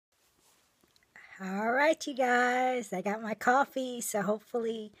All right, you guys, I got my coffee, so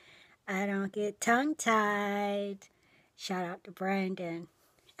hopefully I don't get tongue-tied. Shout out to Brandon.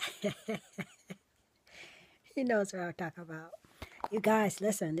 He knows what I'm talking about. You guys,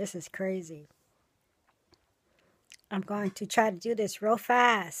 listen, this is crazy. I'm going to try to do this real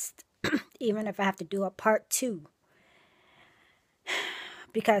fast, even if I have to do a part 2.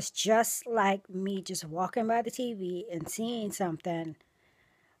 Because just like me just walking by the TV and seeing something,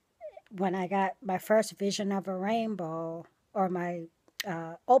 when I got my first vision of a rainbow, or my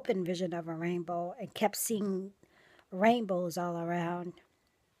open vision of a rainbow, and kept seeing rainbows all around.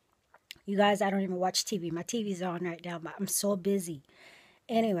 You guys, I don't even watch TV. My TV's on right now, but I'm so busy.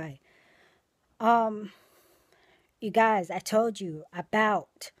 Anyway, um, you guys, I told you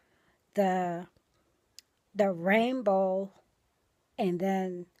about the rainbow, and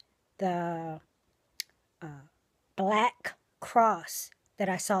then the black cross that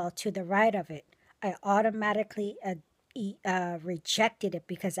I saw to the right of it. I automatically rejected it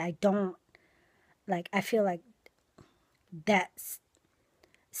because I don't like. I feel like that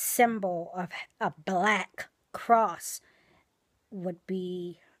symbol of a black cross would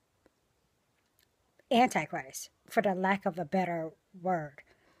be antichrist, for the lack of a better word.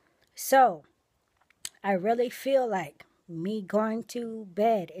 So I really feel like me going to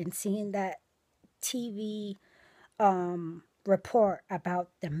bed and seeing that TV report about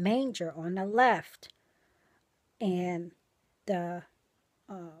the manger on the left and the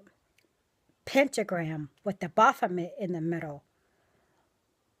pentagram with the Baphomet in the middle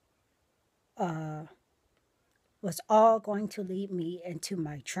was all going to lead me into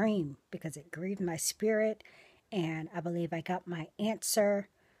my dream, because it grieved my spirit, and I believe I got my answer,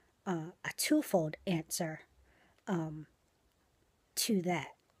 a twofold answer to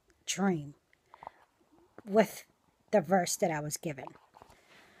that dream with the verse that I was given.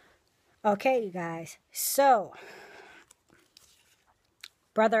 Okay, you guys, so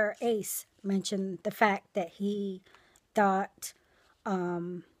Brother Ace mentioned the fact that he thought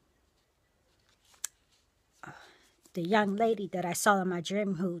the young lady that I saw in my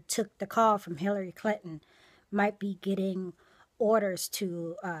dream who took the call from Hillary Clinton might be getting orders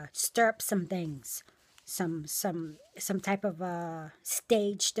to stir up some things, some type of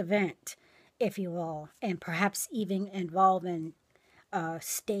staged event, if you will, and perhaps even involving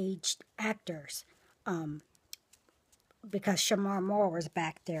staged actors, because Shemar Moore was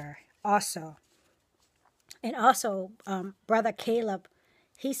back there also. And also, Brother Caleb,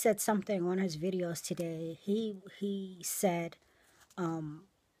 he said something in one of his videos today. He said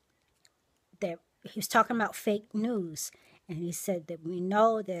that he was talking about fake news, and he said that we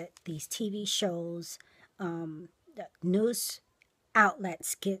know that these TV shows, the news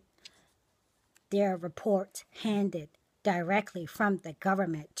outlets get their reports handed directly from the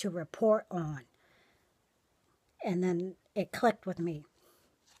government to report on. And then it clicked with me.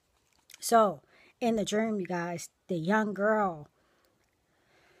 So, in the dream, you guys, the young girl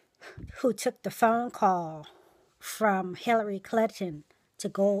who took the phone call from Hillary Clinton to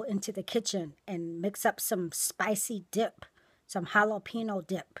go into the kitchen and mix up some spicy dip, some jalapeno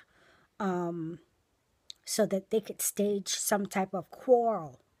dip, so that they could stage some type of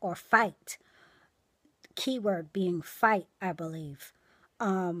quarrel or fight. Keyword being fight, I believe.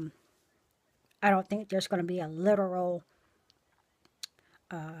 I don't think there's going to be a literal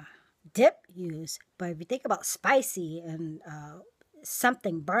dip used, but if you think about spicy and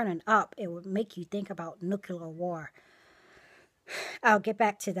something burning up, it would make you think about nuclear war. I'll get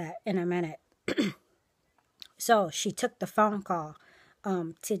back to that in a minute. So she took the phone call.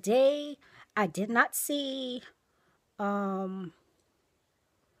 Today, I did not see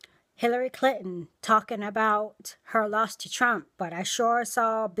Hillary Clinton talking about her loss to Trump, but I sure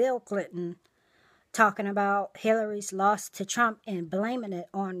saw Bill Clinton talking about Hillary's loss to Trump and blaming it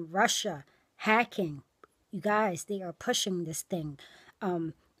on Russia hacking. You guys, they are pushing this thing.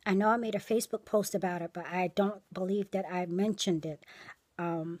 I know I made a Facebook post about it, but I don't believe that I mentioned it.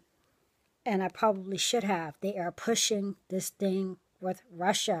 And I probably should have. They are pushing this thing with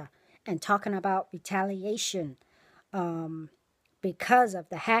Russia and talking about retaliation because of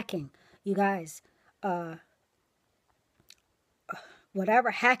the hacking. You guys,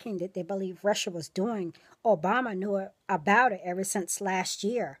 whatever hacking that they believe Russia was doing, Obama knew about it ever since last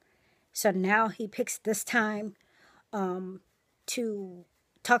year. So now he picks this time to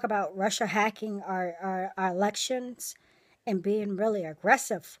talk about Russia hacking our elections and being really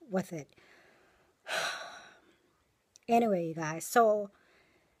aggressive with it. Anyway, you guys, so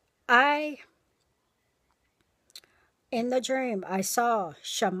in the dream, I saw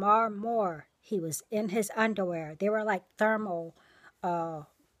Shemar Moore. He was in his underwear. They were like thermal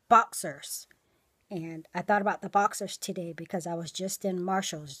boxers. And I thought about the boxers today because I was just in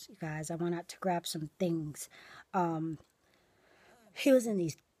Marshall's, you guys. I went out to grab some things. He was in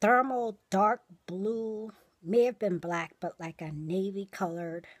these thermal dark blue, may have been black, but like a navy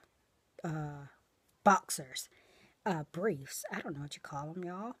colored boxers, briefs. I don't know what you call them,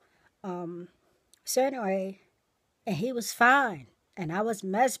 y'all. So anyway, and he was fine, and I was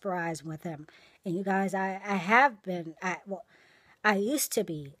mesmerized with him. And you guys, I have been. I used to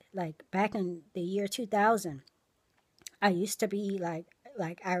be like back in the year 2000. I used to be like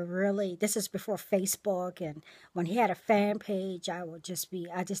I really. This is before Facebook, and when he had a fan page, I just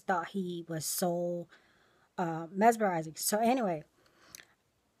thought he was so mesmerizing. So anyway,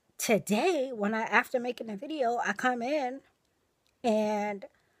 today when I after making the video, I come in and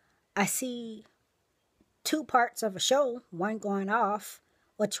I see two parts of a show, one going off,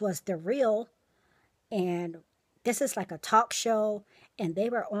 which was The Real, and this is like a talk show, and they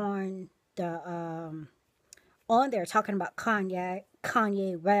were on there talking about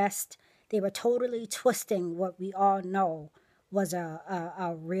Kanye West. They were totally twisting what we all know was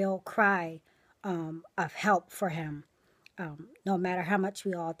a real cry of help for him. No matter how much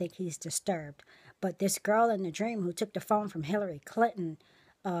we all think he's disturbed. But this girl in the dream who took the phone from Hillary Clinton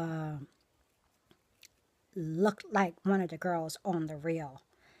looked like one of the girls on The Real.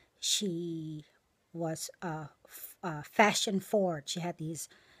 She was fashion forward. She had these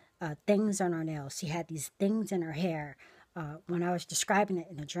things on her nails. She had these things in her hair. When I was describing it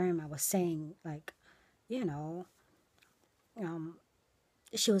in the dream, I was saying, like, you know,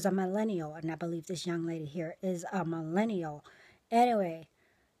 she was a millennial, and I believe this young lady here is a millennial. Anyway,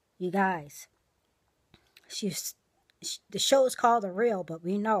 you guys, the show is called The Real, but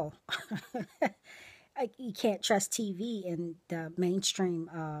we know you can't trust TV in the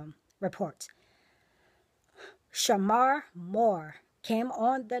mainstream reports. Shemar Moore came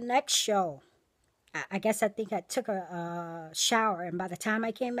on the next show. I think I took a shower, and by the time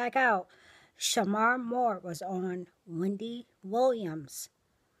I came back out, Shemar Moore was on Wendy Williams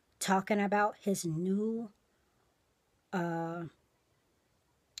talking about his new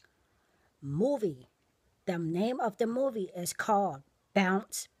movie. The name of the movie is called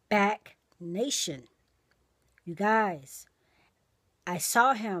Bounce Back Nation. You guys, I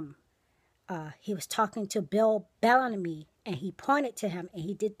saw him. He was talking to Bill Bellamy, and he pointed to him, and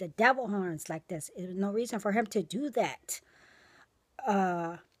he did the devil horns like this. There was no reason for him to do that.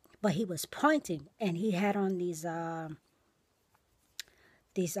 But he was pointing, and he had on these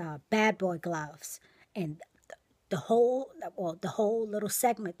bad boy gloves. And the whole little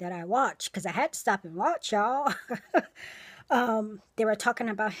segment that I watched, because I had to stop and watch, y'all. They were talking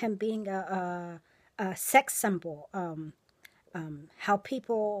about him being a sex symbol. How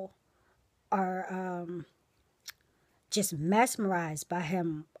people are just mesmerized by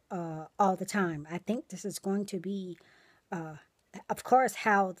him all the time. I think this is going to be, of course,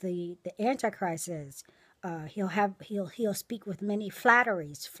 how the Antichrist is. He'll speak with many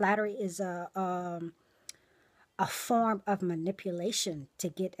flatteries. Flattery is a form of manipulation to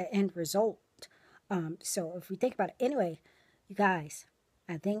get an end result. So if we think about it, anyway, you guys,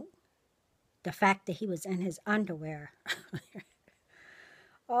 I think the fact that he was in his underwear.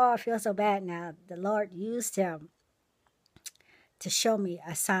 Oh, I feel so bad now. The Lord used him to show me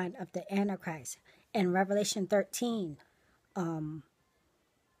a sign of the Antichrist. In Revelation 13, the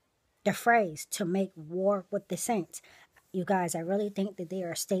phrase, to make war with the saints. You guys, I really think that they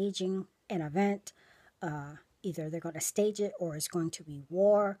are staging an event. Either they're going to stage it or it's going to be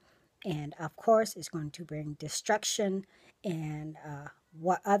war. And of course, it's going to bring destruction. And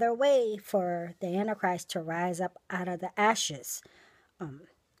what other way for the Antichrist to rise up out of the ashes?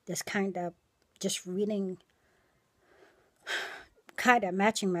 This kind of just reading, kind of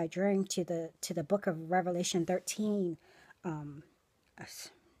matching my dream to the book of Revelation 13. I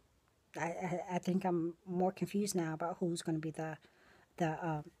think I'm more confused now about who's going to be the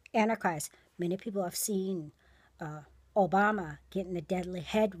Antichrist. Many people have seen Obama getting a deadly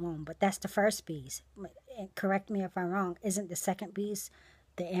head wound, but that's the first beast. Correct me if I'm wrong. Isn't the second beast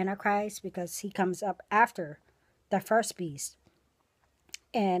the Antichrist? Because he comes up after the first beast.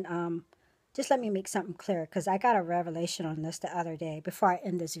 And just let me make something clear, because I got a revelation on this the other day before I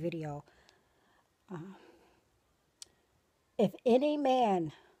end this video. If any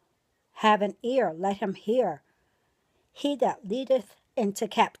man have an ear, let him hear. He that leadeth into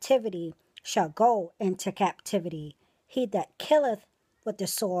captivity shall go into captivity. He that killeth with the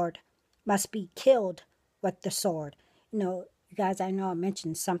sword must be killed with the sword. You know, you guys, I know I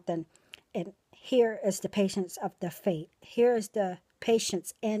mentioned something, and here is the patience of the faith. Here is the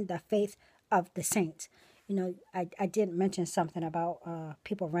patience and the faith of the saints. You know, I did mention something about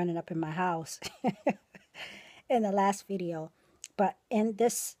people running up in my house in the last video. But in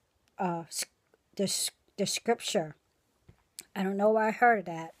this, the scripture, I don't know where I heard of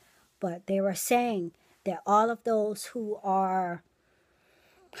that, but they were saying that all of those who are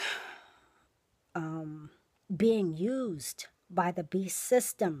being used by the beast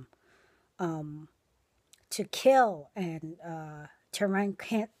system to kill and to run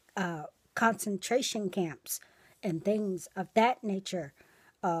concentration camps and things of that nature.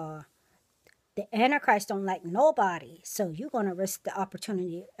 The Antichrist don't like nobody, so you're going to risk the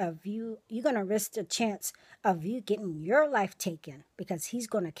opportunity of you're going to risk the chance of you getting your life taken because he's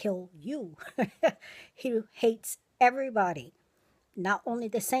going to kill you. He hates everybody, not only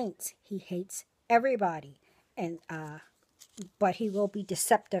the saints, he hates everybody. And but he will be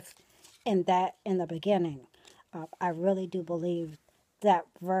deceptive in the beginning. I really do believe that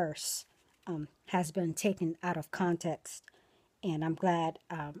verse has been taken out of context, and I'm glad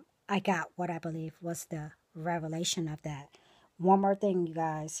I got what I believe was the revelation of that. One more thing, you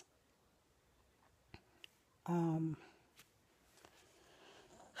guys.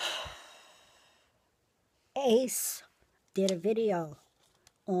 Ace did a video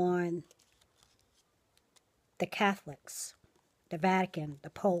on the Catholics, the Vatican, the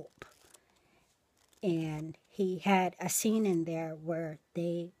Pope, and he had a scene in there where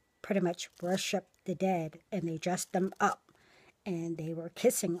they pretty much worshiped the dead and they dressed them up and they were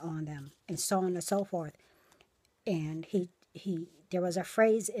kissing on them and so on and so forth. And there was a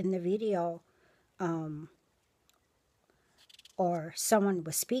phrase in the video, or someone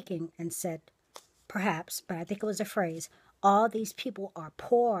was speaking and said, perhaps, but I think it was a phrase, all these people are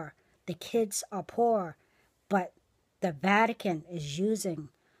poor, the kids are poor, but the Vatican is using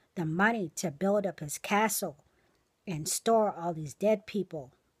the money to build up his castle and store all these dead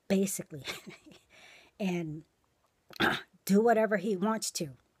people, basically, and do whatever he wants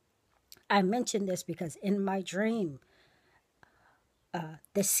to. I mentioned this because in my dream,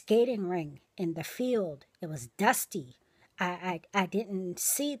 the skating ring in the field, it was dusty. I didn't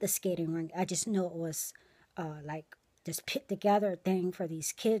see the skating ring. I just knew it was like this put together thing for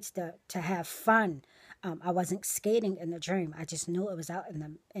these kids to have fun. I wasn't skating in the dream. I just knew it was out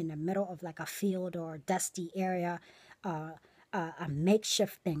in the middle of like a field or a dusty area, a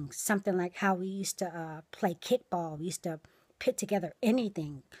makeshift thing, something like how we used to play kickball. We used to put together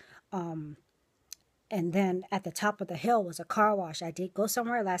anything. And then at the top of the hill was a car wash. I did go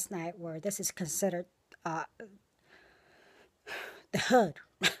somewhere last night where this is considered the hood.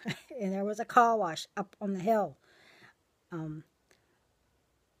 And there was a car wash up on the hill.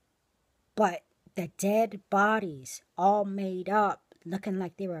 But the dead bodies all made up, looking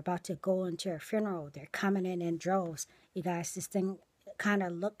like they were about to go into a funeral. They're coming in droves. You guys, this thing kind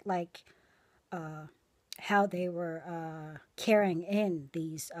of looked like how they were carrying in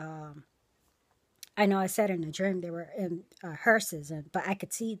these... I know I said in the dream they were in hearses, but I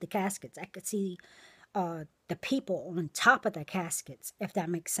could see the caskets. I could see the people on top of the caskets, if that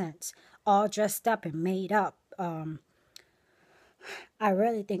makes sense, all dressed up and made up. I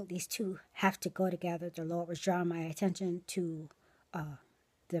really think these two have to go together. The Lord was drawing my attention to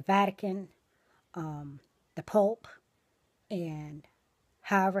the Vatican, the Pope, and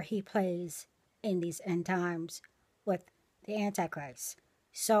however he plays in these end times with the Antichrist.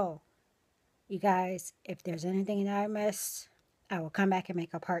 So, you guys, if there's anything that I missed, I will come back and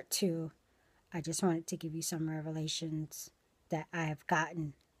make a part 2. I just wanted to give you some revelations that I have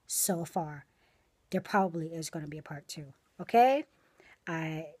gotten so far. There probably is going to be a part 2. Okay?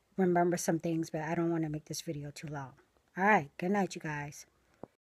 I remember some things, but I don't want to make this video too long. All right. Good night, you guys.